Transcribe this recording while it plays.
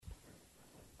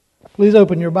Please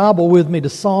open your Bible with me to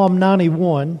Psalm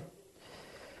 91,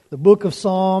 the book of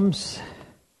Psalms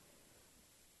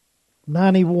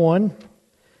 91.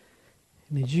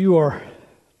 And as you are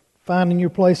finding your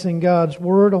place in God's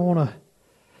Word, I want to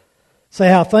say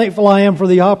how thankful I am for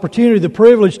the opportunity, the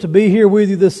privilege to be here with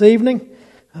you this evening.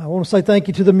 I want to say thank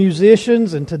you to the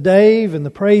musicians and to Dave and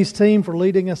the praise team for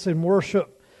leading us in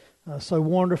worship so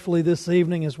wonderfully this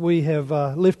evening as we have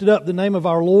lifted up the name of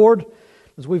our Lord,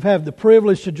 as we've had the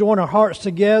privilege to join our hearts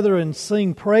together and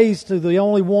sing praise to the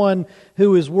only one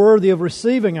who is worthy of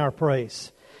receiving our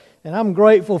praise. And I'm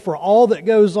grateful for all that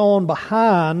goes on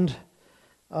behind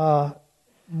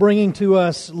bringing to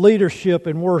us leadership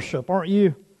in worship, aren't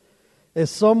you?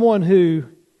 As someone who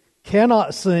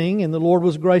cannot sing, and the Lord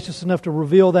was gracious enough to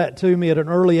reveal that to me at an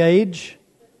early age.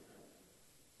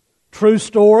 True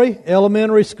story,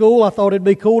 elementary school, I thought it'd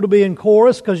be cool to be in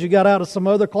chorus because you got out of some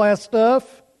other class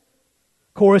stuff.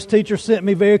 Chorus teacher sent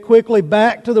me very quickly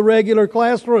back to the regular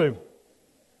classroom.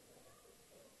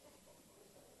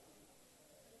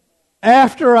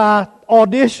 After I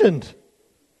auditioned.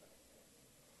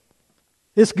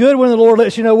 It's good when the Lord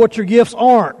lets you know what your gifts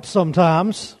aren't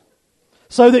sometimes,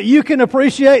 so that you can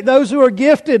appreciate those who are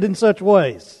gifted in such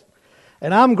ways.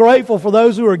 And I'm grateful for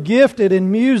those who are gifted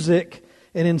in music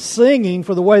and in singing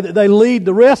for the way that they lead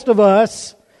the rest of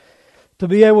us to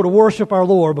be able to worship our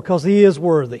Lord because He is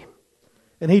worthy.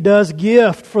 And He does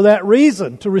gift for that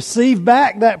reason, to receive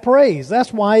back that praise.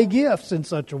 That's why He gifts in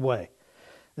such a way.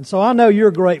 And so I know you're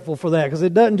grateful for that because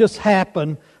it doesn't just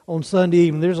happen on Sunday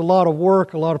evening. There's a lot of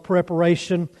work, a lot of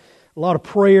preparation, a lot of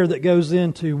prayer that goes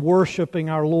into worshiping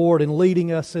our Lord and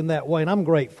leading us in that way. And I'm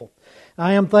grateful.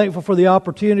 I am thankful for the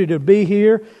opportunity to be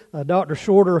here. Dr.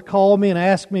 Shorter called me and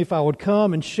asked me if I would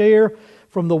come and share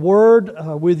from the Word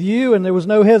with you. And there was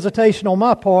no hesitation on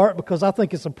my part because I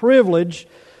think it's a privilege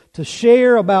to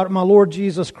share about my Lord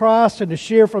Jesus Christ and to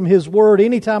share from His Word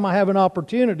anytime I have an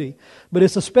opportunity. But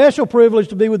it's a special privilege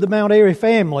to be with the Mount Airy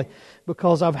family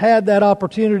because I've had that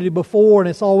opportunity before and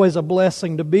it's always a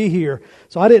blessing to be here.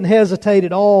 So I didn't hesitate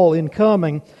at all in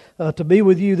coming to be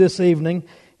with you this evening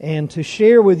and to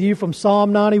share with you from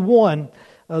Psalm 91.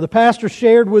 The pastor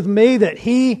shared with me that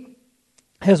he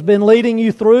has been leading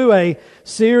you through a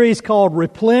series called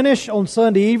Replenish on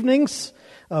Sunday evenings,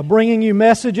 bringing you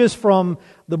messages from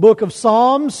the book of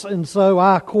Psalms, and so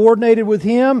I coordinated with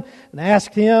him and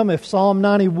asked him if Psalm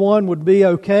 91 would be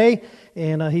okay,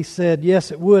 and he said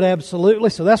yes, it would, absolutely.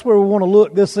 So that's where we want to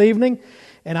look this evening.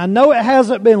 And I know it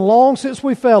hasn't been long since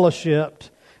we fellowshipped,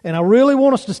 and I really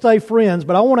want us to stay friends,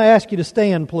 but I want to ask you to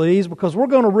stand, please, because we're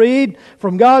going to read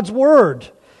from God's Word,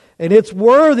 and it's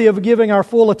worthy of giving our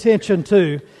full attention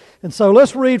to. And so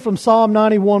let's read from Psalm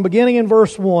 91, beginning in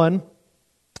verse 1.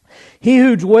 He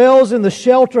who dwells in the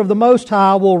shelter of the Most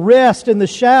High will rest in the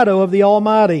shadow of the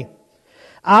Almighty.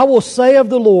 I will say of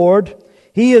the Lord,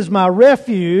 He is my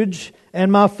refuge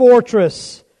and my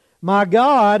fortress, my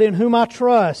God in whom I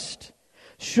trust.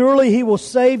 Surely He will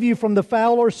save you from the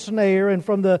fowler's snare and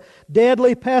from the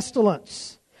deadly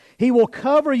pestilence. He will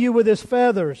cover you with His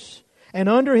feathers, and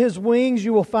under His wings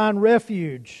you will find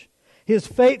refuge. His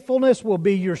faithfulness will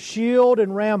be your shield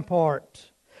and rampart.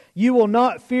 You will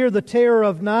not fear the terror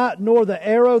of night, nor the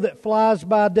arrow that flies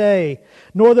by day,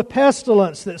 nor the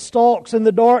pestilence that stalks in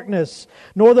the darkness,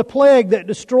 nor the plague that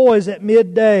destroys at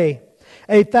midday.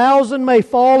 1,000 may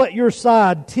fall at your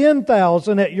side,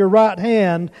 10,000 at your right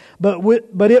hand, but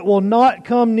it will not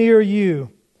come near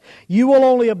you. You will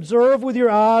only observe with your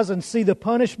eyes and see the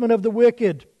punishment of the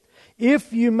wicked.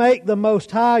 If you make the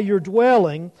Most High your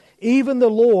dwelling, even the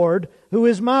Lord, who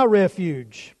is my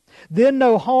refuge, then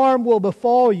no harm will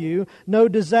befall you, no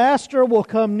disaster will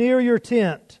come near your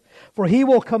tent. For He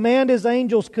will command His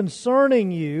angels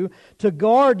concerning you to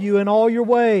guard you in all your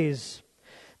ways.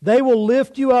 They will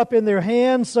lift you up in their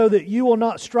hands so that you will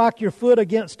not strike your foot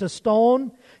against a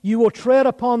stone. You will tread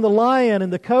upon the lion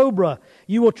and the cobra.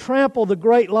 You will trample the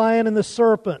great lion and the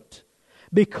serpent.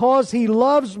 Because He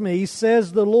loves me,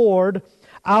 says the Lord,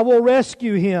 I will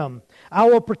rescue him. I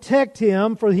will protect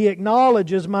him, for he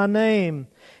acknowledges my name.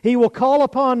 He will call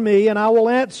upon me, and I will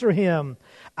answer him.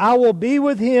 I will be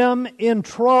with him in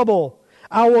trouble.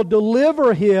 I will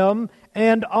deliver him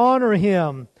and honor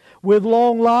him. With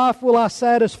long life will I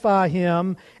satisfy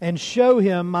him and show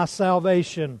him my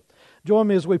salvation. Join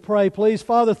me as we pray, please.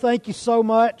 Father, thank you so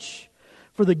much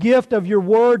for the gift of your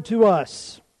word to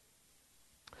us.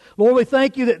 Lord, we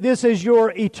thank you that this is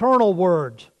your eternal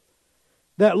word.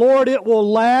 That, Lord, it will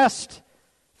last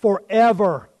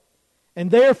forever.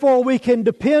 And therefore we can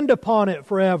depend upon it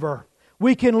forever.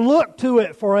 We can look to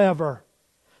it forever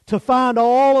to find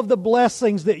all of the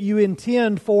blessings that you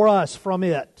intend for us from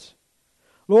it.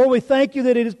 Lord, we thank you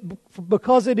that it is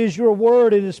because it is your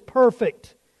word, it is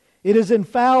perfect. It is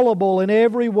infallible in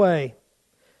every way.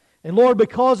 And Lord,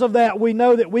 because of that, we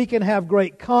know that we can have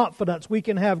great confidence, we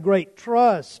can have great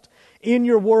trust in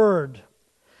your word.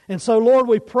 And so, Lord,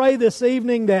 we pray this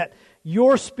evening that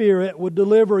your Spirit would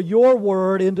deliver your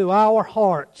word into our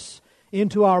hearts,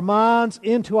 into our minds,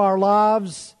 into our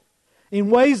lives, in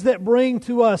ways that bring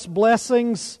to us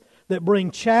blessings, that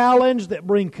bring challenge, that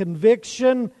bring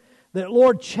conviction, that,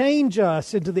 Lord, change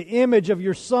us into the image of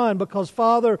your Son, because,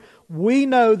 Father, we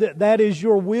know that that is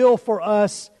your will for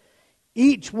us,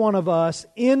 each one of us,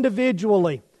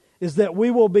 individually, is that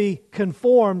we will be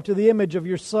conformed to the image of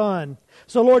your Son.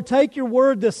 So, Lord, take your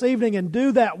word this evening and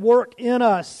do that work in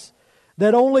us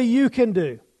that only you can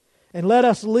do. And let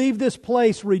us leave this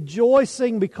place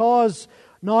rejoicing, because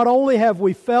not only have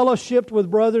we fellowshiped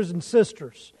with brothers and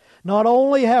sisters, not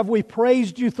only have we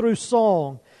praised you through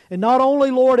song, and not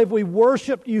only, Lord, have we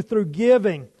worshiped you through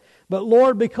giving, but,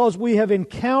 Lord, because we have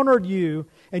encountered you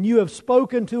and you have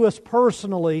spoken to us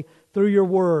personally through your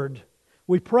word.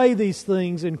 We pray these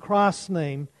things in Christ's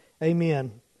name.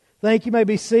 Amen. Thank you. You may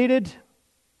be seated.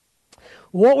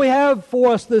 What we have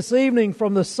for us this evening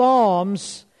from the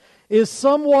Psalms is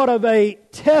somewhat of a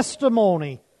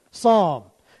testimony psalm.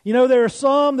 You know, there are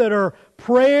some that are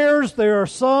prayers, there are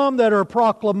some that are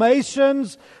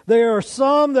proclamations, there are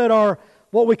some that are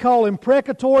what we call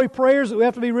imprecatory prayers that we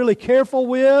have to be really careful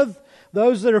with,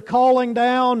 those that are calling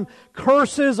down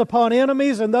curses upon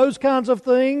enemies and those kinds of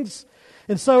things.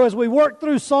 And so as we work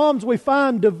through Psalms, we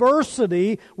find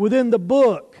diversity within the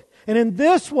book. And in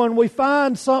this one, we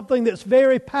find something that's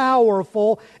very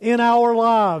powerful in our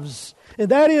lives. And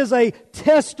that is a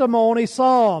testimony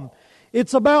psalm.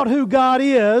 It's about who God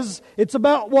is. It's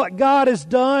about what God has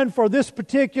done for this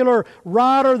particular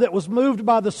writer that was moved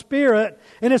by the Spirit.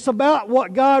 And it's about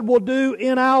what God will do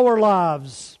in our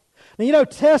lives. Now, you know,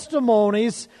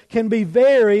 testimonies can be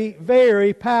very,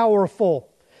 very powerful.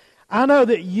 I know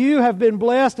that you have been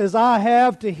blessed, as I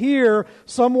have, to hear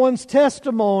someone's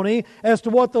testimony as to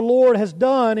what the Lord has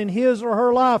done in his or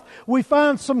her life. We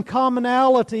find some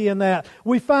commonality in that.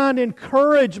 We find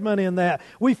encouragement in that.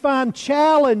 We find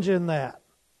challenge in that.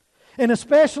 And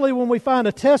especially when we find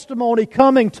a testimony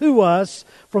coming to us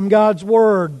from God's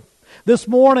Word. This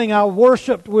morning I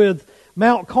worshiped with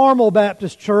Mount Carmel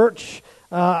Baptist Church.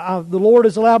 The Lord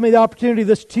has allowed me the opportunity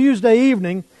this Tuesday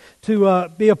evening to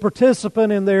be a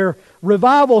participant in their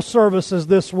revival services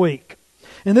this week.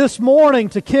 And this morning,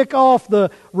 to kick off the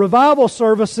revival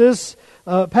services,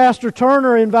 Pastor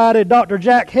Turner invited Dr.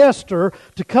 Jack Hester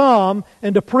to come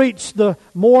and to preach the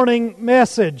morning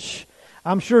message.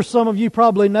 I'm sure some of you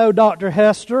probably know Dr.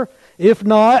 Hester. If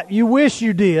not, you wish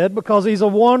you did, because he's a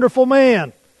wonderful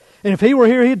man. And if he were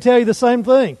here, he'd tell you the same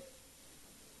thing.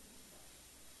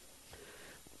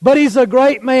 But he's a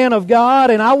great man of God,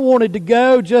 and I wanted to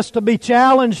go just to be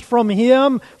challenged from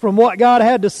him, from what God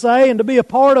had to say, and to be a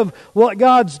part of what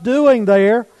God's doing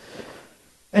there.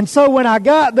 And so when I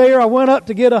got there, I went up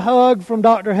to get a hug from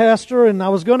Dr. Hester, and I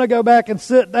was going to go back and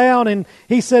sit down, and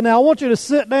he said, "Now I want you to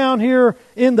sit down here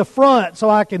in the front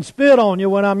so I can spit on you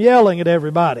when I'm yelling at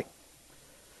everybody."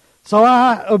 So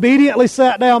I obediently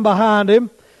sat down behind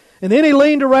him. And then he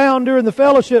leaned around during the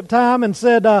fellowship time and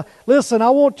said, "Listen,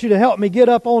 I want you to help me get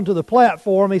up onto the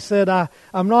platform." He said,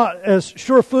 I'm not as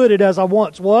sure-footed as I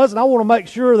once was, and I want to make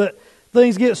sure that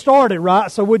things get started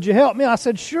right, so would you help me? I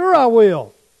said, "Sure, I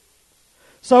will."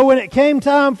 So when it came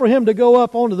time for him to go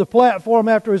up onto the platform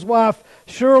after his wife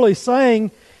Shirley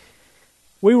sang,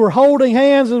 we were holding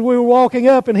hands as we were walking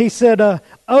up, and he said,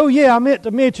 "Oh yeah, I meant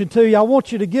to mention to you, I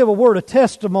want you to give a word of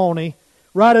testimony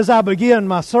right as I begin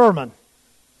my sermon."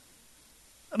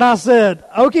 And I said,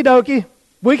 "Okie dokie,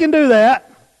 we can do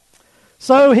that."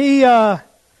 So he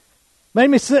made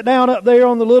me sit down up there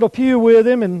on the little pew with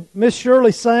him, and Miss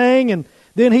Shirley sang, and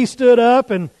then he stood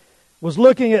up and was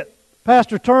looking at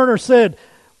Pastor Turner, said,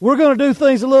 "We're going to do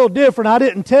things a little different. I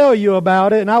didn't tell you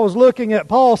about it." And I was looking at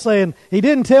Paul saying, "He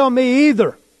didn't tell me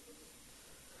either."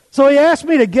 So he asked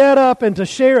me to get up and to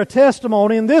share a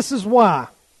testimony, and this is why.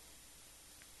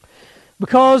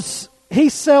 Because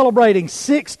he's celebrating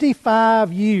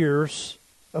 65 years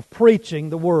of preaching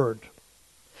the Word.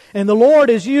 And the Lord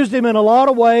has used him in a lot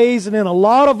of ways and in a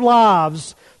lot of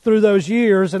lives through those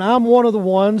years, and I'm one of the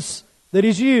ones that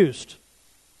He's used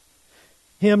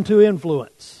him to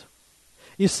influence.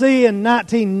 You see, in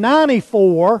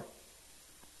 1994,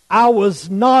 I was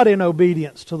not in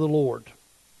obedience to the Lord.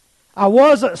 I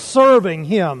wasn't serving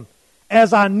Him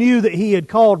as I knew that He had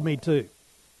called me to.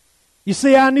 You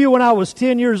see, I knew when I was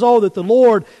 10 years old that the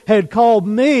Lord had called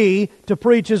me to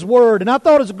preach His Word. And I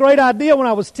thought it was a great idea when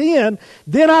I was 10.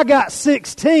 Then I got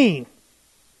 16.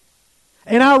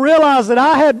 And I realized that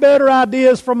I had better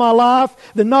ideas for my life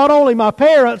than not only my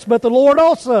parents, but the Lord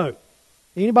also.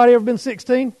 Anybody ever been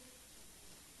 16?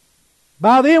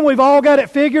 By then, we've all got it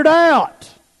figured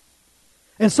out.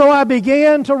 And so I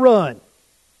began to run.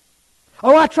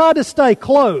 Oh, I tried to stay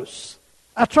close.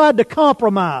 I tried to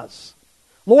compromise.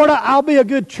 Lord, I'll be a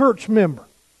good church member.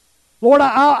 Lord,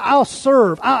 I'll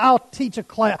serve. I'll teach a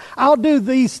class. I'll do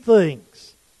these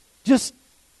things. Just,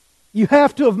 you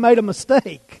have to have made a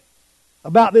mistake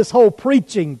about this whole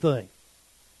preaching thing.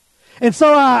 And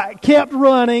so I kept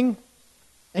running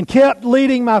and kept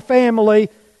leading my family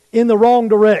in the wrong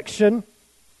direction.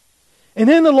 And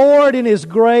then the Lord, in His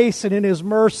grace and in His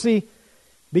mercy,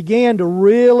 began to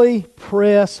really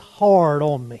press hard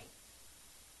on me.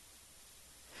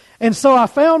 And so I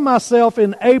found myself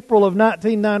in April of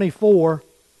 1994,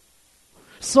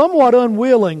 somewhat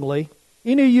unwillingly.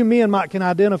 Any of you men might can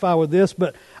identify with this,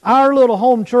 but our little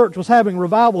home church was having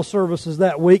revival services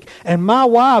that week, and my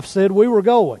wife said we were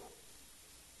going.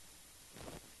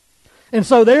 And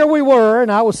so there we were,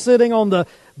 and I was sitting on the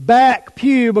back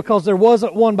pew because there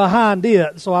wasn't one behind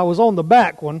it, so I was on the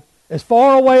back one, as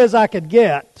far away as I could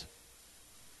get.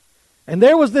 And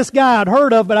there was this guy I'd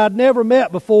heard of, but I'd never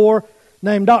met before,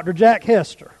 named Dr. Jack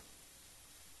Hester.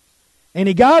 And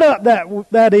he got up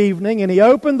that evening and he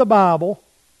opened the Bible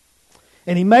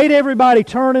and he made everybody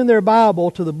turn in their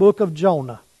Bible to the book of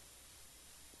Jonah.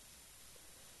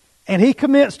 And he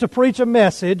commenced to preach a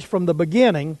message from the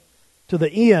beginning to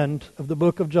the end of the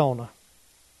book of Jonah.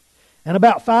 And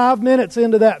about 5 minutes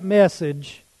into that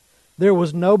message, there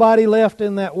was nobody left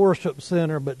in that worship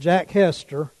center but Jack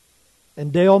Hester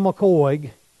and Dale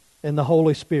McCoy and the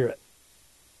Holy Spirit,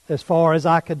 as far as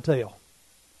I could tell.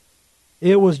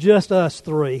 It was just us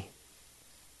three.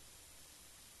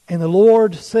 And the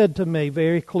Lord said to me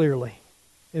very clearly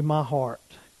in my heart,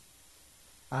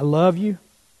 I love you.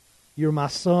 You're my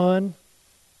son.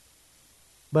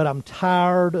 But I'm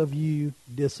tired of you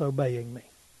disobeying me.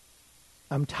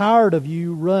 I'm tired of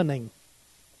you running.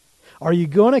 Are you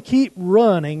going to keep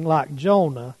running like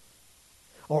Jonah?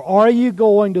 Or are you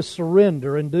going to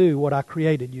surrender and do what I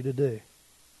created you to do?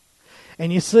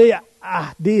 And you see,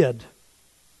 I did.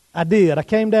 I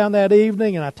came down that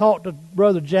evening and I talked to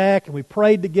Brother Jack and we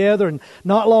prayed together. And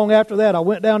not long after that, I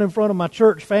went down in front of my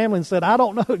church family and said, I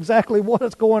don't know exactly what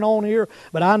is going on here,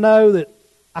 but I know that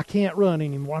I can't run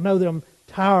anymore. I know that I'm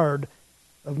tired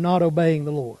of not obeying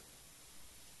the Lord.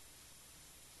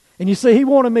 And you see, he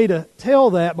wanted me to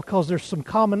tell that because there's some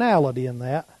commonality in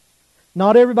that.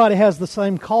 Not everybody has the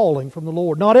same calling from the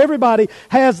Lord. Not everybody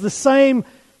has the same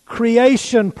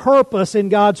creation purpose in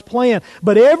God's plan.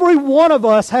 But every one of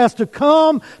us has to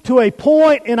come to a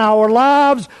point in our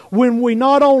lives when we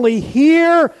not only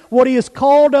hear what He has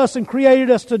called us and created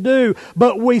us to do,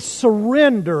 but we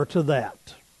surrender to that.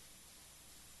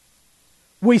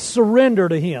 We surrender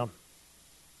to Him.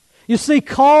 You see,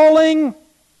 calling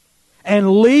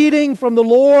and leading from the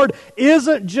Lord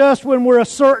isn't just when we're a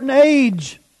certain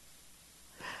age.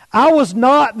 I was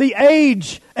not the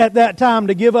age at that time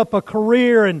to give up a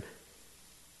career and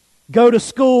go to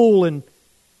school and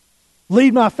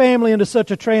lead my family into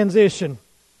such a transition.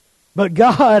 But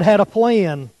God had a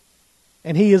plan,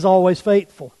 and He is always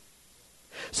faithful.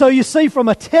 So you see, from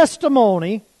a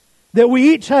testimony that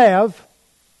we each have,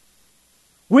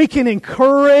 we can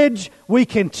encourage, we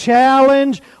can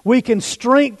challenge, we can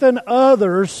strengthen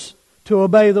others to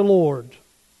obey the Lord.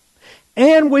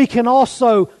 And we can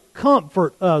also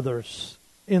comfort others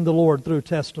in the Lord through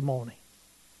testimony.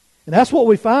 And that's what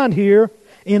we find here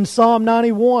in Psalm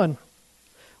 91.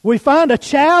 We find a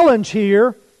challenge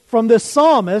here from this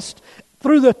psalmist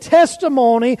through the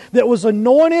testimony that was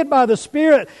anointed by the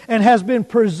Spirit and has been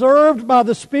preserved by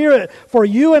the Spirit for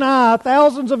you and I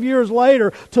thousands of years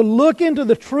later to look into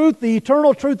the truth, the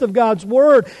eternal truth of God's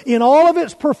Word in all of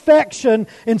its perfection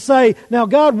and say, now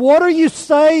God, what are you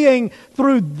saying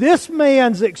through this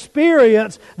man's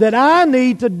experience that I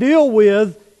need to deal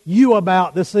with you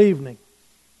about this evening?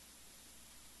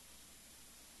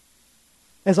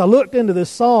 As I looked into this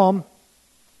psalm,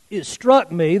 it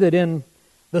struck me that in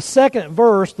the second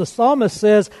verse, the psalmist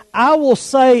says, I will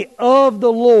say of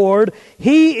the Lord,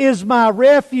 He is my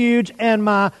refuge and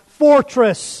my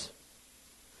fortress.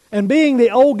 And being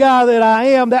the old guy that I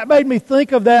am, that made me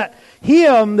think of that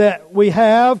hymn that we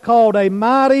have called A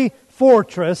Mighty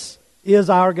Fortress is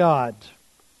Our God.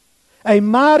 A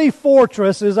mighty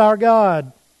fortress is our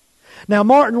God. Now,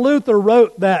 Martin Luther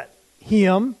wrote that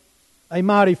hymn, A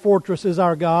Mighty Fortress is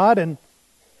Our God, and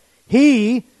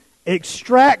he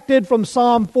extracted from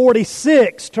Psalm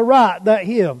 46 to write that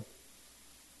hymn.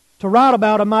 To write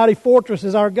about a mighty fortress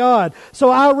is our God. So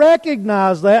I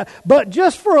recognize that, but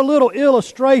just for a little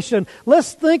illustration,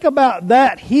 let's think about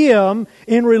that hymn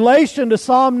in relation to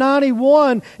Psalm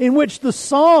 91, in which the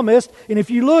psalmist, and if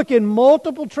you look in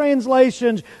multiple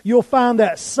translations, you'll find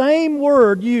that same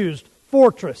word used,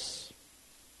 fortress.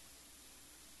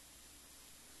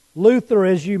 Luther,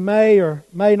 as you may or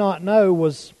may not know,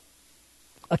 was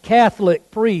a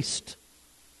Catholic priest.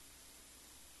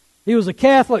 He was a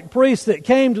Catholic priest that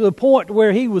came to the point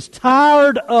where he was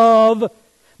tired of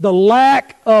the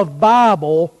lack of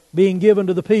Bible being given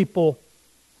to the people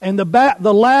and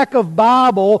the lack of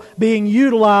Bible being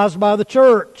utilized by the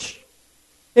church.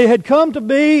 It had come to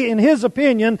be, in his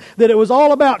opinion, that it was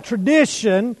all about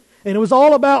tradition and it was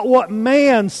all about what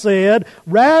man said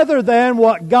rather than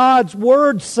what God's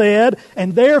Word said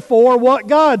and therefore what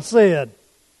God said.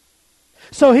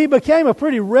 So he became a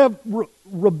pretty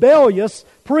rebellious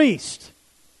priest.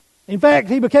 In fact,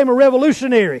 he became a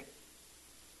revolutionary.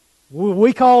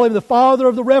 We call him the father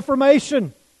of the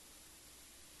Reformation.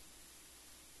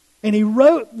 And he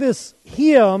wrote this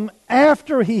hymn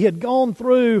after he had gone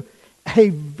through a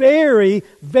very,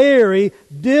 very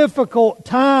difficult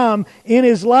time in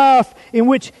his life in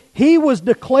which he was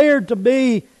declared to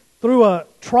be, through a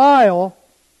trial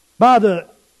by the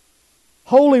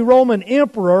Holy Roman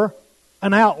Emperor,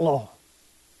 an outlaw.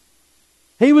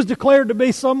 He was declared to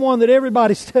be someone that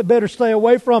everybody better stay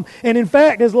away from. And in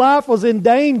fact, his life was in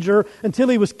danger until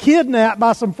he was kidnapped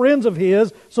by some friends of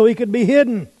his so he could be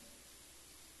hidden.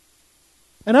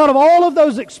 And out of all of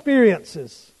those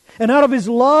experiences, and out of his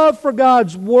love for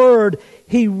God's Word,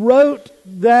 he wrote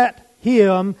that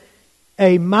hymn,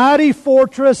 "A mighty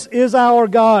fortress is our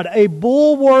God, a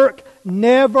bulwark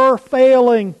never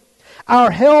failing. Our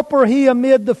helper He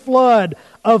amid the flood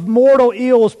of mortal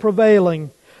ills prevailing.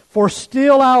 For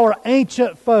still our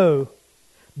ancient foe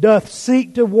doth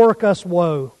seek to work us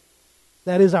woe."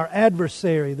 That is our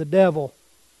adversary, the devil.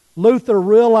 Luther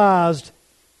realized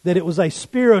that it was a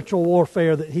spiritual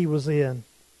warfare that he was in.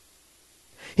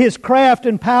 His craft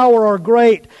and power are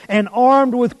great, and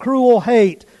armed with cruel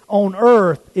hate, on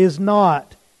earth is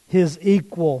not his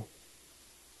equal.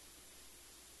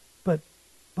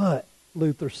 But,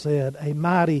 Luther said, a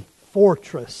mighty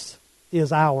fortress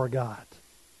is our God.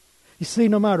 You see,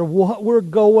 no matter what we're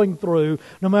going through,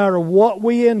 no matter what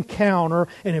we encounter,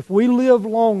 and if we live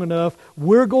long enough,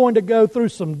 we're going to go through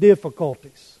some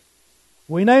difficulties.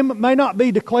 We may not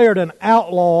be declared an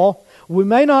outlaw. We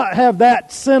may not have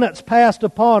that sentence passed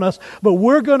upon us, but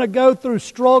we're going to go through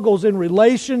struggles in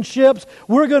relationships.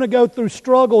 We're going to go through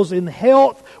struggles in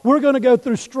health. We're going to go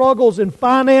through struggles in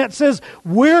finances.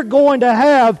 We're going to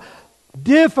have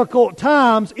difficult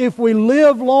times if we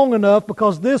live long enough,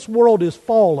 because this world is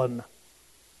fallen.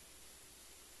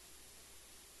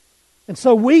 And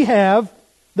so we have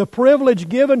the privilege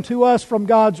given to us from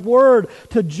God's Word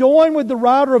to join with the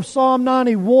writer of Psalm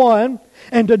 91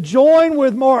 and to join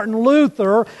with Martin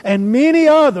Luther and many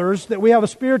others that we have a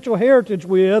spiritual heritage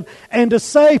with, and to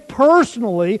say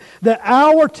personally that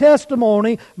our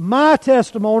testimony, my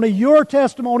testimony, your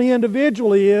testimony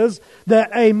individually is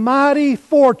that a mighty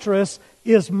fortress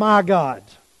is my God.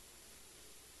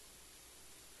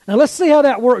 Now let's see how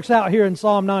that works out here in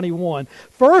Psalm 91.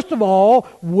 First of all,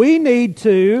 we need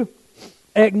to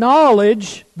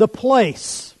acknowledge the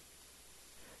place.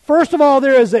 First of all,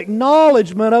 there is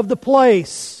acknowledgement of the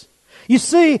place. You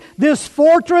see, this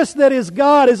fortress that is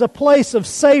God is a place of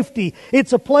safety.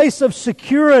 It's a place of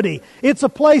security. It's a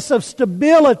place of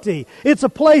stability. It's a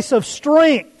place of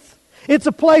strength. It's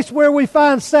a place where we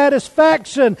find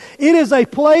satisfaction. It is a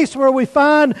place where we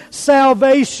find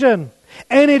salvation.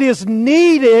 And it is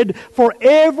needed for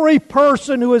every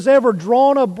person who has ever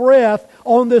drawn a breath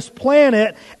on this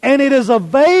planet, and it is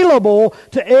available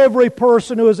to every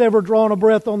person who has ever drawn a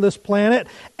breath on this planet,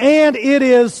 and it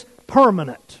is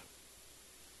permanent.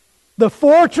 The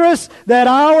fortress that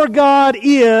our God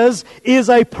is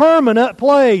a permanent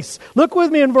place. Look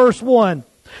with me in verse 1.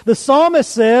 The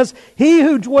psalmist says, "He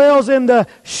who dwells in the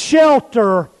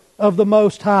shelter of the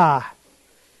Most High."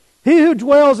 He who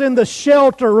dwells in the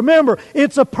shelter. Remember,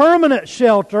 it's a permanent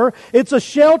shelter. It's a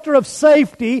shelter of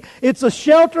safety. It's a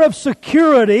shelter of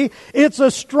security. It's a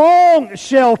strong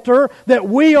shelter that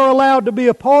we are allowed to be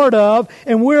a part of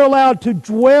and we're allowed to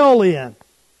dwell in.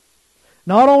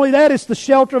 Not only that, it's the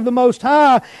shelter of the Most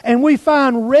High, and we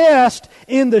find rest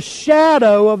in the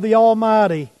shadow of the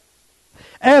Almighty.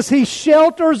 As He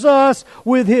shelters us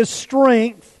with His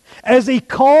strength, As He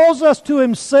calls us to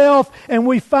Himself and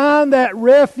we find that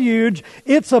refuge,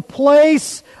 it's a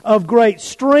place of great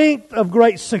strength, of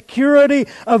great security,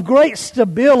 of great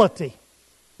stability.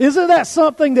 Isn't that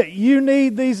something that you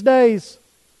need these days?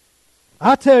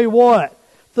 I tell you what,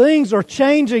 things are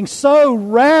changing so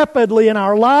rapidly in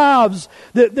our lives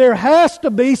that there has to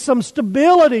be some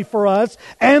stability for us,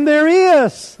 and there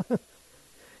is.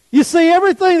 You see,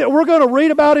 everything that we're going to read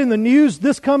about in the news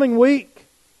this coming week,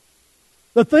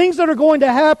 the things that are going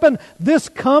to happen this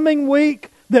coming week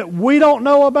that we don't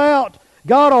know about,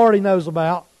 God already knows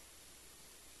about.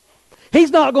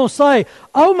 He's not going to say,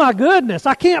 "Oh my goodness,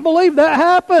 I can't believe that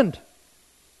happened."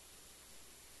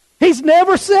 He's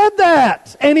never said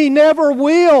that, and He never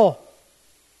will.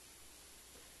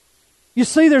 You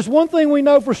see, there's one thing we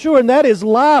know for sure, and that is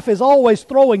life is always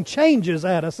throwing changes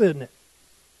at us, isn't it?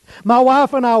 My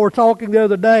wife and I were talking the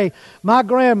other day. My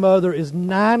grandmother is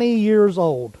 90 years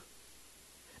old.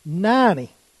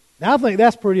 90. Now, I think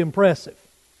that's pretty impressive.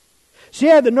 She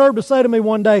had the nerve to say to me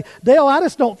one day, "Dale, I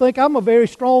just don't think I'm a very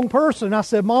strong person." I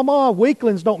said, "Mama,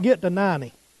 weaklings don't get to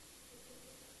 90.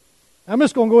 I'm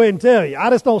just going to go ahead and tell you, I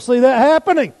just don't see that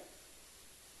happening.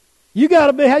 You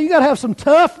got to have some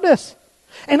toughness."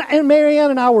 And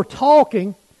Marianne and I were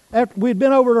talking after we'd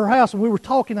been over at her house, and we were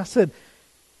talking. I said,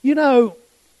 "You know,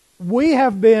 we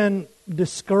have been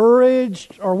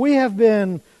discouraged, or we have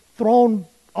been thrown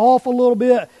off a little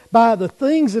bit by the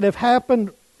things that have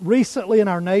happened recently in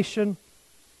our nation.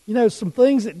 You know, some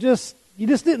things that you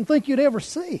just didn't think you'd ever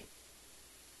see."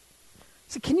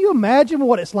 So can you imagine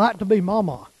what it's like to be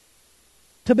Mama?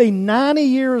 To be 90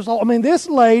 years old. I mean, this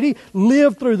lady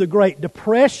lived through the Great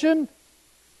Depression.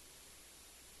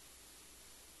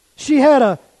 She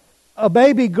had a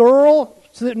baby girl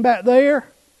sitting back there.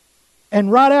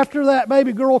 And right after that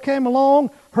baby girl came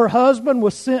along, her husband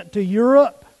was sent to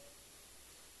Europe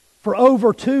for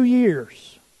over 2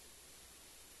 years.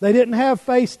 They didn't have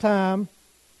FaceTime.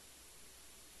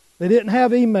 They didn't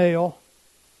have email.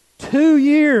 2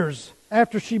 years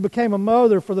after she became a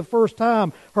mother for the first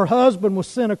time, her husband was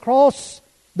sent across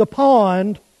the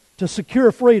pond to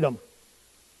secure freedom.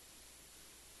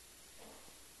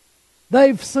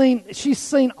 She's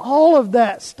seen all of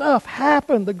that stuff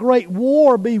happen. The Great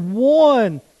War be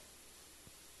won.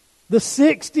 The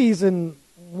 60s and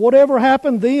whatever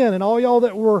happened then, and all y'all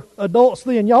that were adults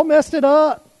then, y'all messed it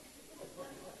up.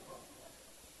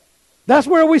 That's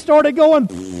where we started going,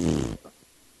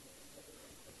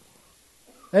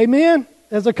 amen,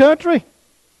 as a country.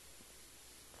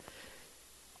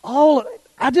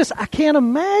 I can't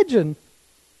imagine.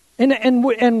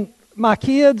 And my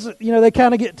kids, you know, they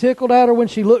kind of get tickled at her when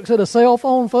she looks at a cell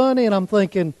phone funny, and I'm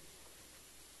thinking,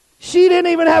 she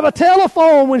didn't even have a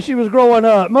telephone when she was growing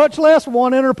up, much less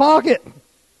one in her pocket.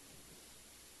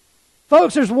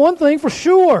 Folks, there's one thing for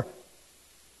sure.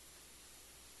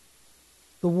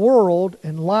 The world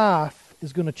and life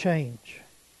is going to change.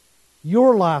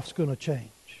 Your life's going to change.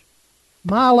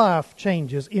 My life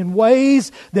changes in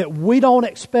ways that we don't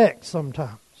expect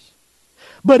sometimes.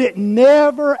 But it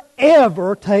never,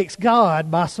 ever takes God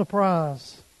by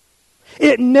surprise.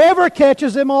 It never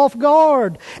catches Him off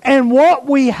guard. And what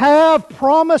we have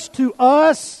promised to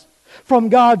us from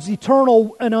God's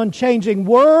eternal and unchanging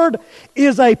Word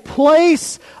is a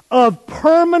place of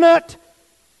permanent,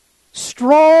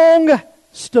 strong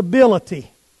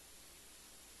stability.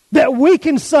 That we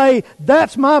can say,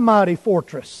 "That's my mighty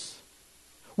fortress."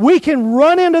 We can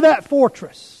run into that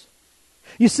fortress.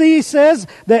 You see, He says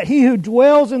that he who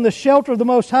dwells in the shelter of the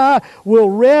Most High will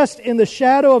rest in the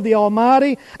shadow of the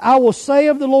Almighty. I will say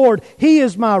of the Lord, He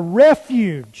is my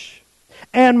refuge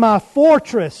and my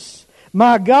fortress,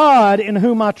 my God in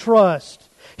whom I trust.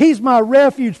 He's my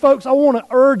refuge. Folks, I want to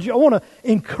urge you, I want to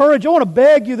encourage you, I want to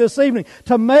beg you this evening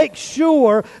to make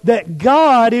sure that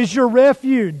God is your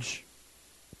refuge.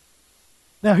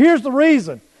 Now, here's the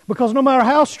reason. Because no matter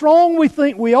how strong we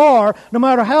think we are, no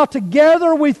matter how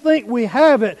together we think we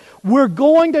have it, we're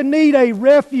going to need a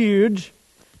refuge.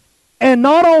 And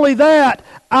not only that,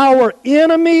 our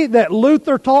enemy that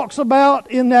Luther talks about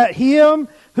in that hymn,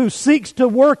 who seeks to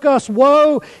work us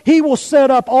woe, he will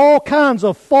set up all kinds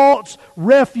of false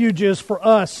refuges for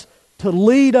us to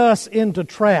lead us into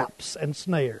traps and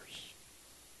snares.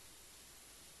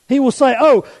 He will say,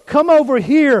 "Oh, come over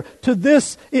here to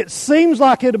this. It seems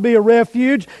like it'll be a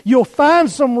refuge. You'll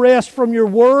find some rest from your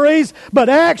worries." But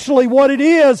actually what it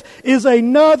is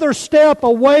another step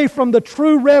away from the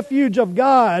true refuge of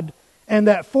God and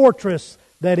that fortress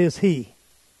that is He.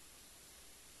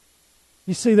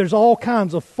 You see, there's all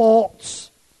kinds of false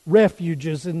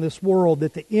refuges in this world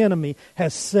that the enemy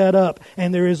has set up.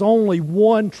 And there is only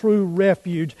one true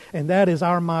refuge, and that is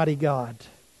our mighty God.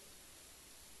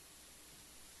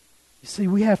 You see,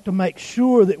 we have to make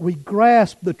sure that we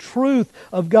grasp the truth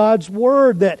of God's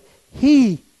Word, that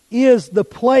He is the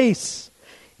place.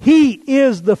 He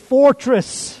is the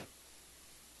fortress.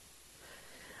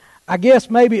 I guess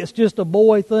maybe it's just a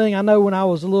boy thing. I know when I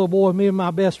was a little boy, me and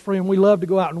my best friend, we loved to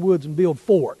go out in the woods and build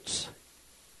forts.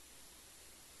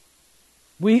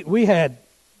 We had,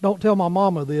 don't tell my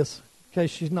mama this in case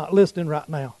she's not listening right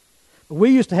now, but we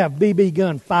used to have BB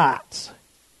gun fights.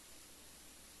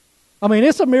 I mean,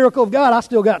 it's a miracle of God I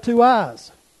still got two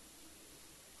eyes.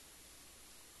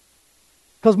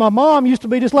 Because my mom used to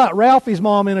be just like Ralphie's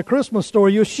mom in a Christmas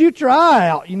story. You'll shoot your eye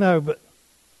out,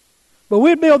 but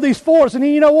we'd build these forts, and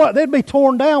then you know what? They'd be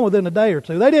torn down within a day or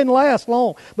two. They didn't last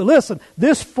long. But listen,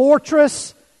 this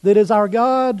fortress that is our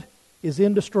God is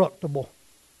indestructible.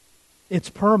 It's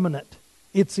permanent.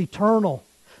 It's eternal,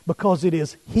 because it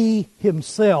is He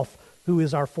Himself who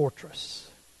is our fortress.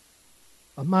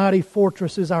 A mighty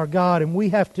fortress is our God, and we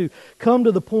have to come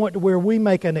to the point to where we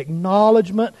make an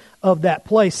acknowledgement of that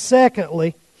place.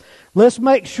 Secondly, let's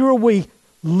make sure we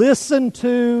listen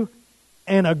to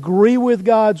and agree with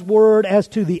God's Word as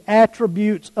to the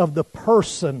attributes of the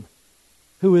person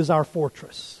who is our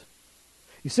fortress.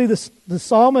 You see, the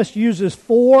psalmist uses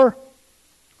 4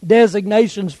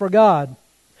 designations for God.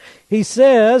 He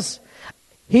says,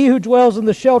 He who dwells in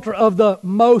the shelter of the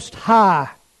Most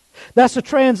High. That's a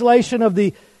translation of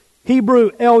the Hebrew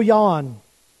Elyon,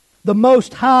 the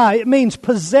Most High. It means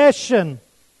possession.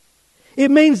 It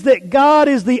means that God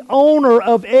is the owner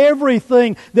of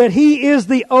everything, that He is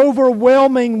the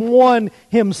overwhelming one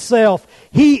Himself.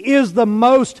 He is the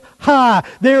Most High.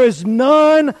 There is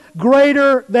none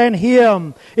greater than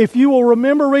Him. If you will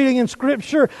remember reading in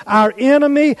Scripture, our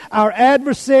enemy, our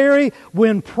adversary,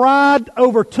 when pride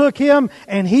overtook him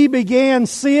and he began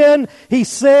sin, he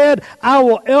said, I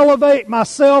will elevate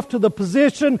myself to the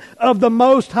position of the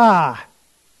Most High.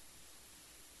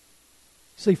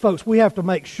 See, folks, we have to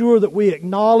make sure that we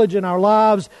acknowledge in our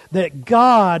lives that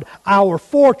God, our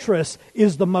fortress,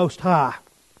 is the Most High.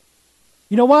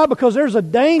 You know why? Because there's a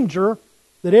danger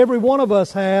that every one of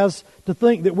us has to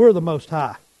think that we're the Most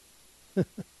High.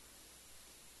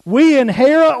 We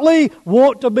inherently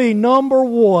want to be number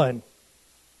one.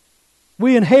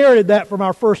 We inherited that from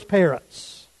our first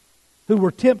parents, who were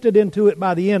tempted into it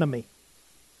by the enemy,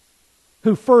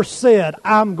 who first said,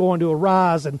 I'm going to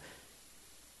arise and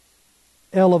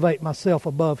elevate myself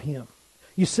above him.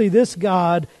 You see, this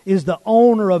God is the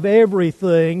owner of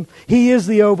everything. He is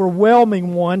the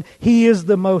overwhelming one. He is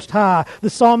the Most High. The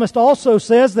psalmist also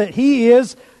says that He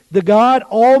is the God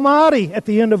Almighty at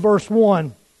the end of verse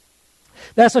 1.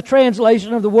 That's a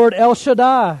translation of the word El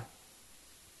Shaddai.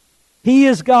 He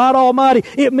is God Almighty.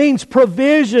 It means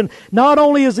provision. Not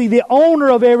only is He the owner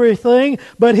of everything,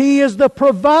 but He is the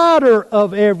provider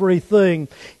of everything.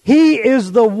 He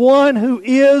is the one who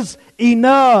is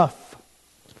enough.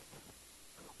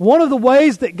 One of the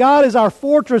ways that God is our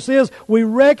fortress is we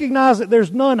recognize that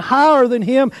there's none higher than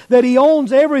Him, that He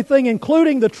owns everything,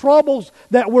 including the troubles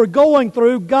that we're going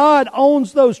through. God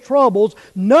owns those troubles.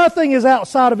 Nothing is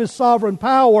outside of His sovereign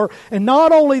power. And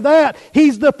not only that,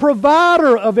 He's the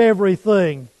provider of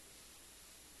everything.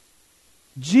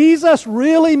 Jesus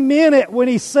really meant it when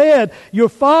He said, your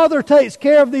Father takes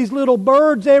care of these little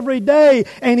birds every day,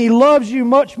 and He loves you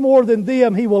much more than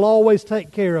them. He will always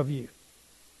take care of you.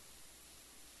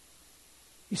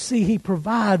 You see, He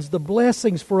provides the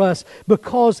blessings for us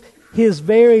because His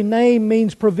very name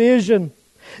means provision.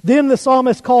 Then the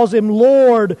psalmist calls Him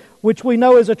Lord, which we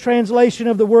know is a translation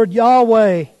of the word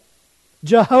Yahweh.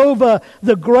 Jehovah,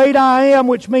 the great I am,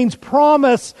 which means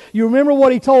promise. You remember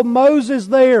what He told Moses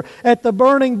there at the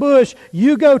burning bush.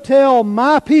 You go tell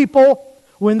my people,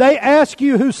 when they ask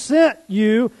you who sent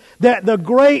you, that the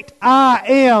great I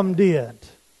am did.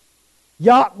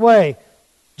 Yahweh,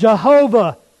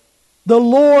 Jehovah, the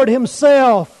Lord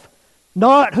Himself,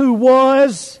 not who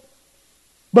was,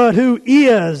 but who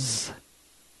is,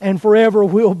 and forever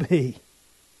will be.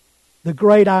 The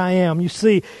great I am. You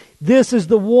see, this is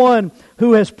the one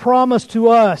who has promised to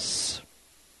us,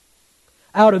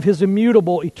 out of His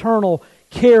immutable, eternal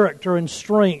character and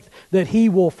strength, that He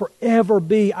will forever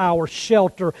be our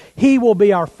shelter. He will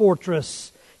be our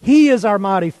fortress. He is our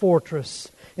mighty fortress.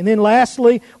 And then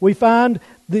lastly, we find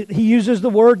that He uses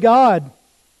the word God,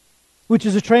 which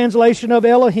is a translation of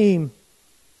Elohim.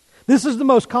 This is the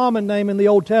most common name in the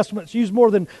Old Testament. It's used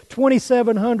more than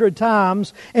 2,700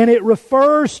 times, and it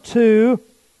refers to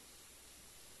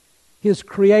His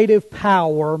creative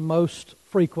power most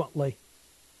frequently.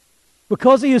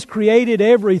 Because He has created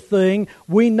everything,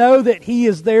 we know that He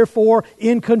is therefore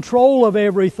in control of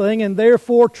everything and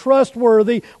therefore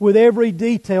trustworthy with every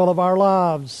detail of our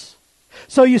lives.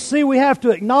 So you see, we have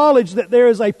to acknowledge that there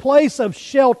is a place of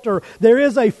shelter. There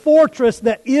is a fortress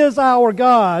that is our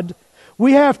God.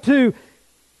 We have to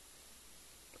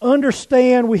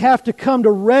understand, we have to come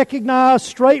to recognize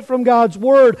straight from God's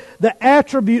Word the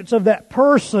attributes of that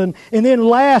person. And then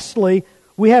lastly,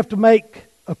 we have to make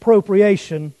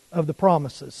appropriation of the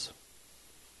promises.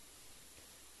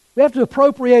 We have to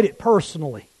appropriate it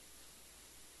personally.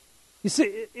 You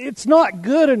see, it's not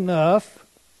good enough,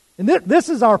 and this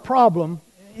is our problem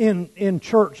in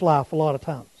church life a lot of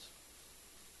times.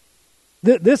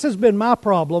 This has been my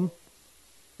problem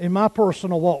in my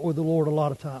personal walk with the Lord a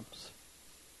lot of times.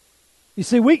 You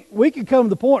see, we can come to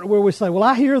the point where we say, well,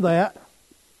 I hear that.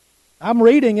 I'm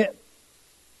reading it.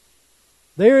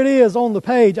 There it is on the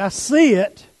page. I see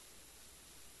it.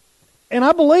 And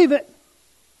I believe it.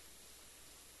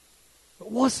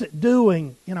 But what's it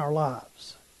doing in our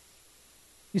lives?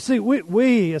 You see,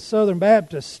 we as Southern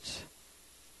Baptists,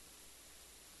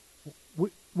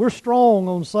 we're strong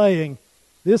on saying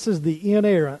this is the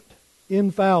inerrant,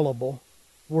 infallible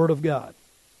Word of God.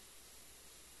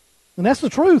 And that's the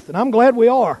truth, and I'm glad we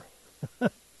are. And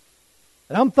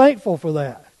I'm thankful for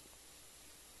that.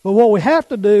 But what we have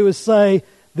to do is say,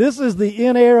 this is the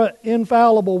inerrant,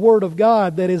 infallible Word of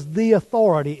God that is the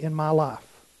authority in my life,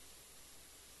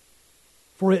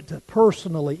 for it to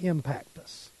personally impact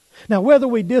us. Now, whether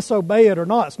we disobey it or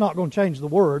not, it's not going to change the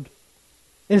Word.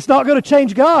 And it's not going to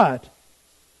change God.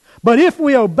 But if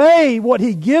we obey what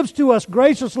He gives to us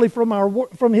graciously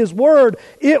from His Word,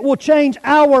 it will change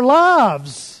our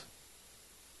lives.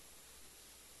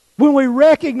 When we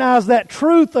recognize that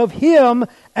truth of Him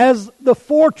as the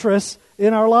fortress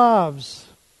in our lives.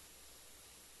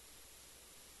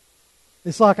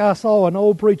 It's like I saw an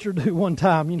old preacher do one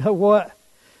time. You know what?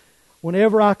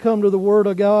 Whenever I come to the Word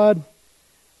of God,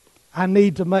 I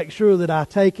need to make sure that I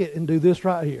take it and do this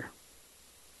right here.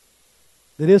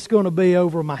 That it's going to be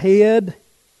over my head,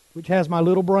 which has my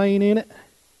little brain in it.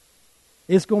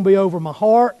 It's going to be over my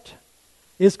heart.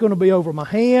 It's going to be over my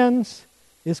hands.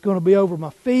 It's going to be over my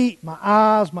feet, my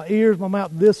eyes, my ears, my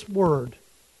mouth. This Word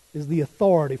is the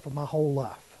authority for my whole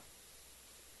life.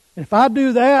 And if I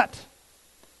do that,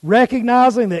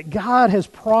 recognizing that God has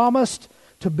promised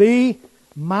to be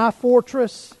my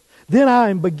fortress, then I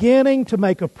am beginning to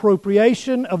make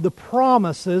appropriation of the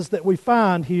promises that we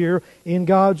find here in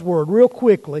God's Word. Real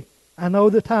quickly, I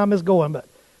know the time is going, but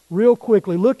real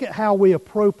quickly, look at how we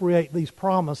appropriate these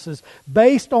promises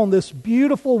based on this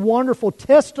beautiful, wonderful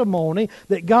testimony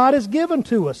that God has given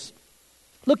to us.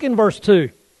 Look in verse 2.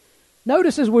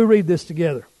 Notice as we read this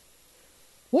together.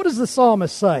 What does the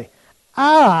psalmist say?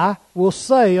 I will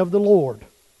say of the Lord.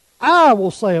 I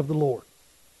will say of the Lord.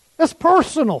 That's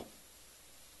personal.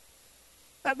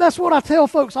 That's what I tell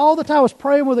folks all the time. I was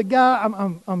praying with a guy.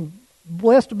 I'm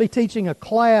blessed to be teaching a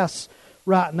class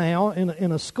right now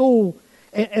in a school,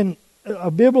 and a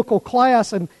biblical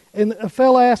class, and a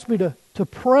fellow asked me to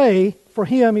pray for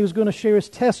him. He was going to share his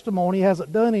testimony. He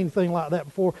hasn't done anything like that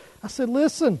before. I said,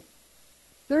 listen,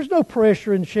 there's no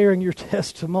pressure in sharing your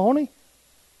testimony.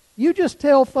 You just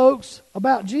tell folks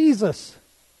about Jesus.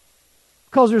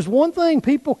 Because there's one thing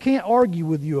people can't argue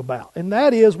with you about, and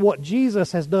that is what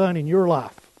Jesus has done in your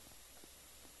life.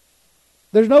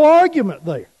 There's no argument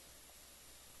there.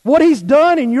 What He's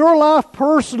done in your life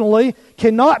personally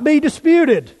cannot be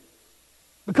disputed,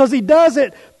 because He does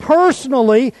it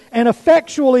personally and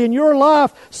effectually in your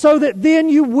life so that then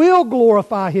you will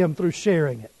glorify Him through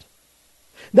sharing it.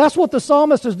 That's what the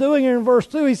psalmist is doing here in verse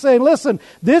 2. He's saying, listen,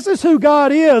 this is who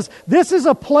God is. This is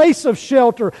a place of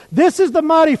shelter. This is the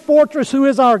mighty fortress who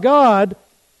is our God.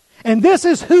 And this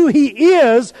is who He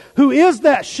is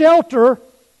that shelter.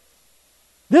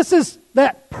 This is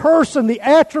that person, the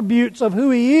attributes of who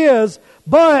He is.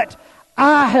 But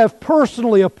I have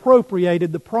personally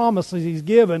appropriated the promises He's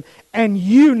given, and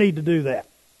you need to do that.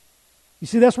 You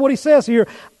see, that's what he says here.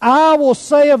 I will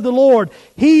say of the Lord,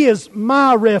 He is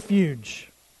my refuge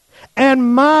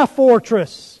and my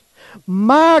fortress,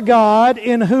 my God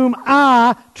in whom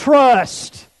I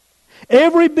trust.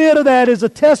 Every bit of that is a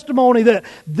testimony that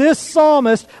this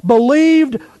psalmist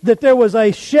believed that there was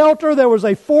a shelter, there was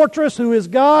a fortress who is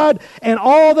God, and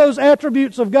all those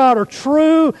attributes of God are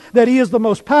true, that He is the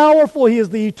most powerful, He is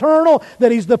the eternal,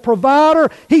 that He's the provider.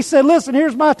 He said, listen,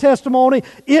 here's my testimony.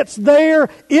 It's there,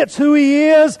 it's who He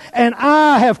is, and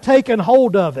I have taken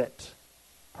hold of it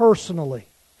personally.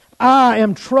 I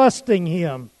am trusting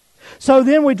Him. So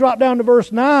then we drop down to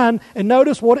verse 9 and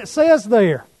notice what it says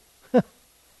there.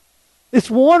 It's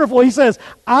wonderful. He says,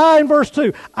 in verse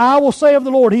 2, I will say of the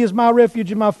Lord, He is my refuge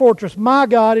and my fortress, my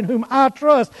God in whom I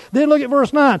trust. Then look at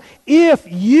verse 9. If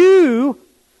you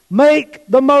make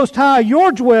the Most High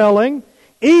your dwelling,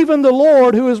 even the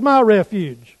Lord who is my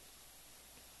refuge.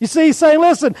 You see, he's saying,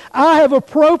 listen, I have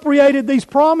appropriated these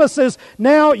promises.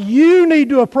 Now you need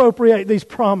to appropriate these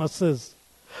promises.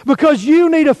 Because you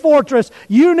need a fortress,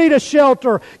 you need a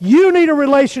shelter, you need a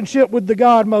relationship with the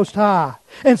God Most High.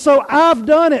 And so I've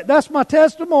done it. That's my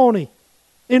testimony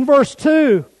in verse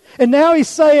 2. And now he's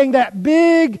saying that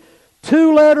big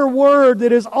two-letter word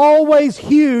that is always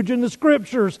huge in the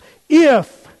Scriptures,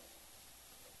 if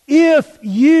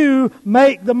you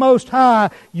make the Most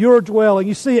High your dwelling.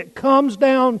 You see, it comes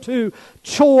down to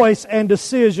choice and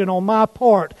decision on my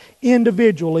part,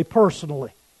 individually,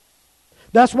 personally.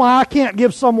 That's why I can't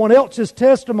give someone else's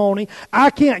testimony.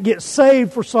 I can't get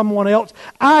saved for someone else.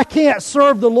 I can't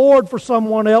serve the Lord for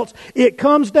someone else. It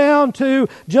comes down to,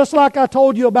 just like I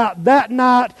told you about that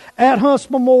night at Hunts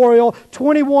Memorial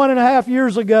 21 and a half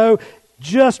years ago,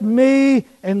 just me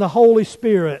and the Holy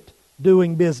Spirit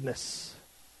doing business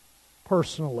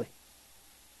personally.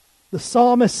 The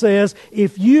psalmist says,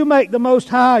 if you make the Most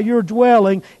High your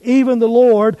dwelling, even the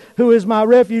Lord, who is my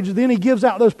refuge, then he gives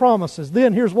out those promises.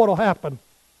 Then here's what will happen.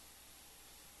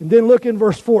 And then look in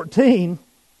verse 14.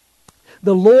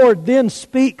 The Lord then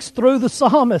speaks through the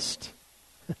psalmist.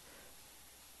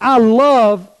 I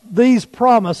love these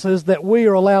promises that we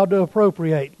are allowed to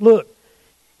appropriate. Look,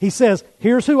 he says,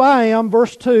 here's who I am,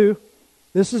 verse 2.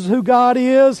 This is who God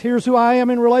is. Here's who I am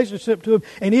in relationship to Him.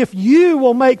 And if you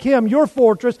will make Him your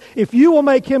fortress, if you will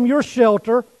make Him your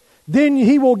shelter, then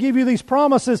He will give you these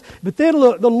promises. But then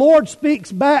look, the Lord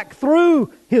speaks back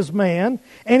through His man,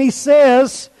 and He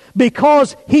says,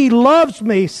 because He loves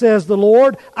me, says the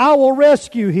Lord, I will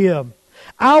rescue him.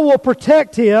 I will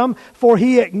protect him, for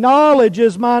he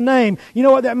acknowledges my name. You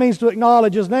know what that means, to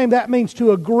acknowledge His name? That means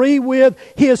to agree with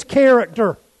His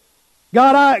character.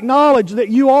 God, I acknowledge that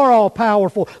you are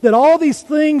all-powerful, that all these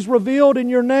things revealed in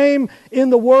your name in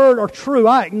the Word are true.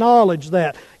 I acknowledge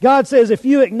that. God says, if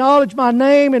you acknowledge my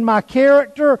name and my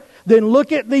character, then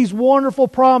look at these wonderful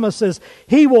promises.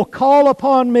 He will call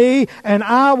upon me and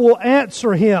I will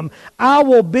answer him. I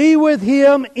will be with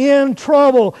him in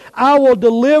trouble. I will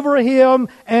deliver him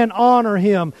and honor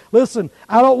him. Listen,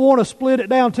 I don't want to split it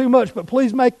down too much, but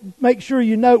please make sure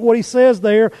you note what he says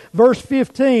there. Verse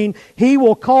 15, he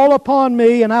will call upon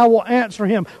me and I will answer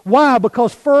him. Why?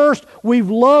 Because first, we've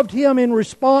loved him in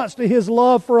response to his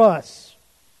love for us.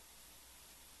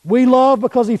 We love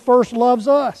because he first loves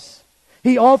us.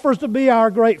 He offers to be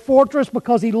our great fortress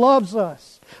because He loves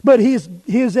us. But His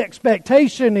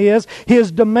expectation is,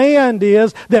 His demand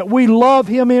is that we love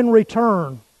Him in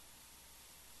return.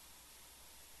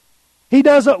 He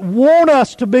doesn't want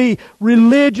us to be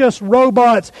religious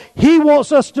robots. He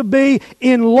wants us to be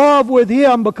in love with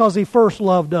Him because He first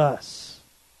loved us.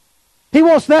 He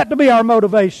wants that to be our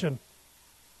motivation.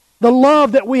 The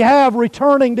love that we have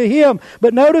returning to Him.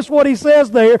 But notice what He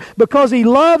says there. Because He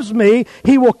loves me,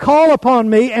 He will call upon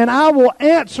me and I will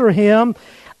answer him.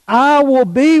 I will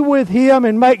be with him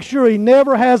and make sure he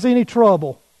never has any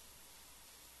trouble.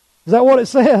 Is that what it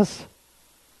says?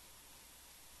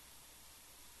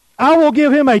 I will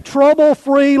give him a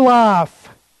trouble-free life.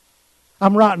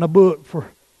 I'm writing a book for,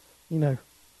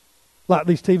 like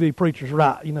these TV preachers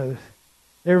write,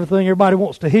 everything everybody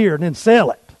wants to hear and then sell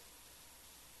it.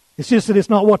 It's just that it's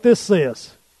not what this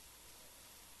says.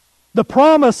 The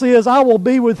promise is, I will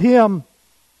be with him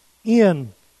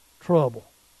in trouble.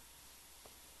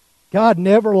 God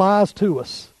never lies to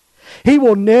us. He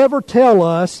will never tell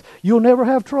us, you'll never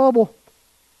have trouble.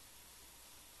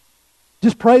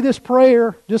 Just pray this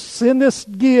prayer. Just send this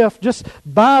gift. Just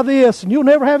buy this and you'll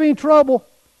never have any trouble.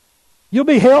 You'll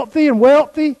be healthy and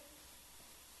wealthy.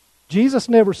 Jesus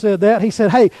never said that. He said,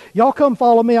 hey, y'all come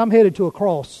follow me. I'm headed to a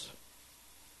cross.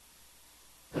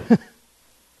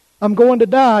 I'm going to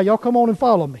die. Y'all come on and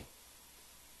follow me.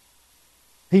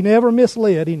 He never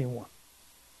misled anyone.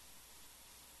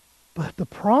 But the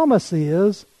promise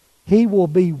is He will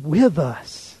be with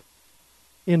us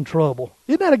in trouble.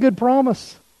 Isn't that a good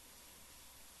promise?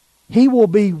 He will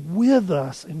be with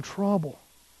us in trouble.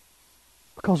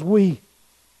 Because we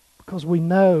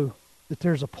know that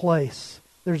there's a place,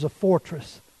 there's a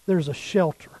fortress, there's a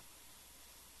shelter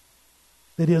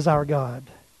that is our God.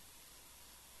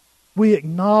 We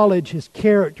acknowledge His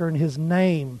character and His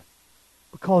name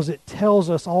because it tells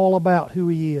us all about who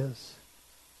He is.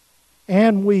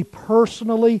 And we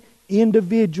personally,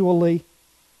 individually,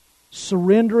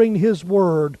 surrendering His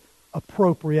Word,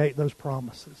 appropriate those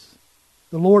promises.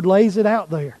 The Lord lays it out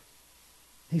there.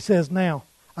 He says, now,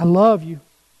 I love you.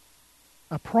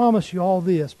 I promise you all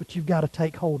this, but you've got to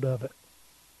take hold of it.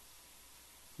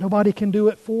 Nobody can do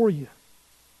it for you.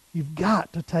 You've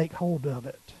got to take hold of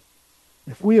it.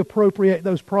 If we appropriate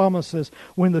those promises,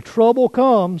 when the trouble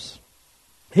comes,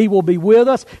 He will be with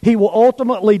us. He will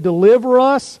ultimately deliver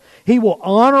us. He will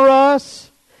honor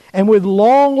us. And with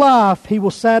long life, He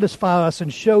will satisfy us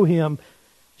and show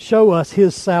us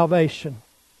His salvation.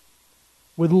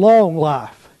 With long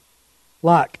life,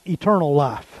 like eternal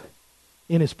life,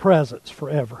 in His presence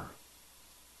forever.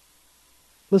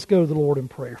 Let's go to the Lord in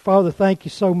prayer. Father, thank you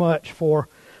so much for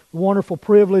the wonderful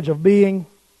privilege of being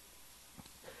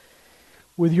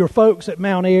with your folks at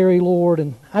Mount Airy, Lord.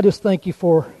 And I just thank you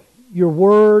for your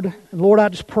word. And Lord, I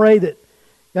just pray that,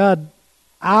 God,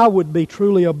 I would be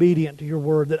truly obedient to your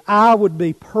word, that I would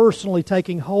be personally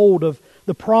taking hold of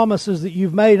the promises that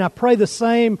you've made. And I pray the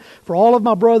same for all of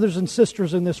my brothers and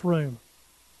sisters in this room.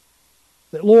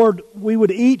 That, Lord, we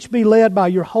would each be led by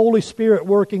your Holy Spirit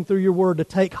working through your word to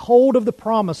take hold of the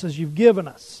promises you've given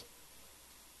us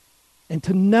and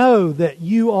to know that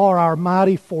you are our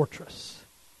mighty fortress.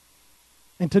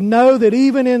 And to know that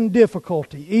even in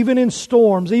difficulty, even in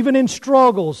storms, even in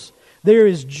struggles, there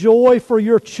is joy for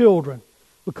your children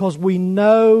because we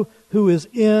know who is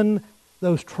in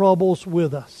those troubles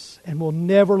with us and will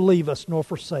never leave us nor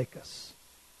forsake us.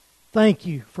 Thank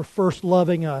you for first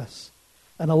loving us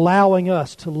and allowing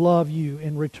us to love you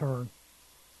in return.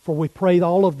 For we pray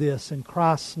all of this in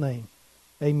Christ's name.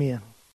 Amen.